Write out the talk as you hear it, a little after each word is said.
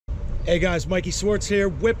Hey guys, Mikey Swartz here,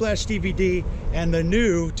 Whiplash DVD and the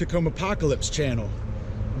new Tacoma Apocalypse channel.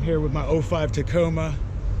 I'm here with my 05 Tacoma.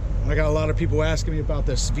 I got a lot of people asking me about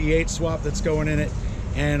this V8 swap that's going in it,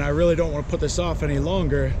 and I really don't want to put this off any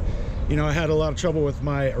longer. You know, I had a lot of trouble with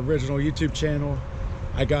my original YouTube channel.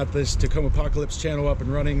 I got this Tacoma Apocalypse channel up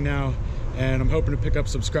and running now, and I'm hoping to pick up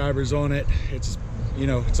subscribers on it. It's, you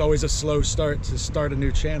know, it's always a slow start to start a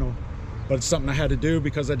new channel, but it's something I had to do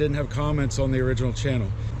because I didn't have comments on the original channel.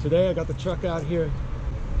 Today I got the truck out here.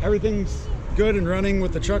 Everything's good and running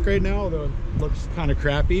with the truck right now, although it looks kind of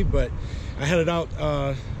crappy, but I had it out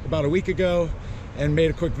about a week ago and made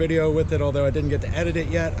a quick video with it, although I didn't get to edit it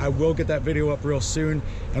yet. I will get that video up real soon,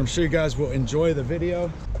 and I'm sure you guys will enjoy the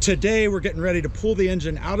video. Today we're getting ready to pull the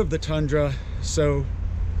engine out of the Tundra so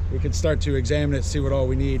we can start to examine it, see what all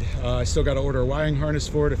we need. I still got to order a wiring harness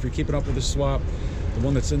for it if you're keeping up with the swap. The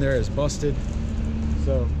one that's in there is busted.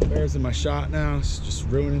 So there's in my shot now. It's just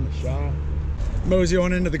ruining the shot. Mosey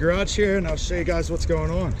on into the garage here and I'll show you guys what's going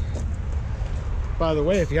on. By the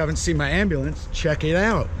way, if you haven't seen my ambulance, check it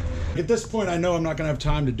out. At this point, I know I'm not gonna have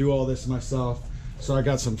time to do all this myself. So I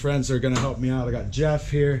got some friends that are gonna help me out. I got Jeff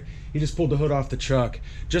here. He just pulled the hood off the truck.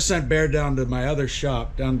 Just sent Bear down to my other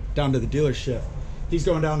shop, down to the dealership. He's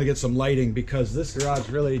going down to get some lighting because this garage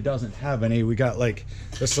really doesn't have any. We got like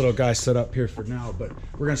this little guy set up here for now, but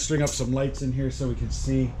we're gonna string up some lights in here so we can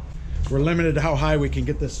see. We're limited to how high we can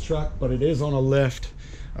get this truck, but it is on a lift.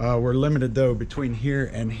 We're limited though between here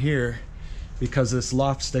and here because this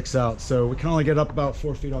loft sticks out. So we can only get up about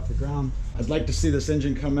 4 feet off the ground. I'd like to see this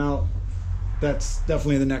engine come out. That's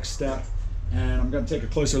definitely the next step. And I'm gonna take a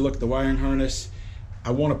closer look at the wiring harness. I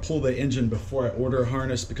want to pull the engine before I order a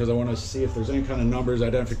harness because I want to see if there's any kind of numbers,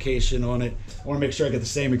 identification on it. I want to make sure I get the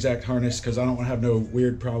same exact harness because I don't want to have no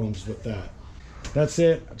weird problems with that. That's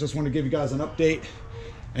it. I just want to give you guys an update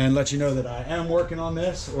and let you know that I am working on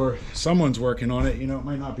this, or someone's working on it. You know, it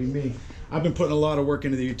might not be me. I've been putting a lot of work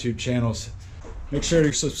into the YouTube channels. Make sure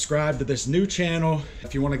to subscribe to this new channel.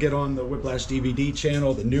 If you want to get on the Whiplash DVD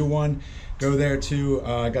channel, the new one, go there too.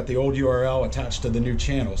 I got the old URL attached to the new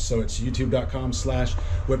channel. So it's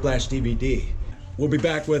youtube.com/whiplashdvd. We'll be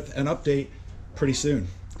back with an update pretty soon.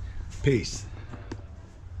 Peace.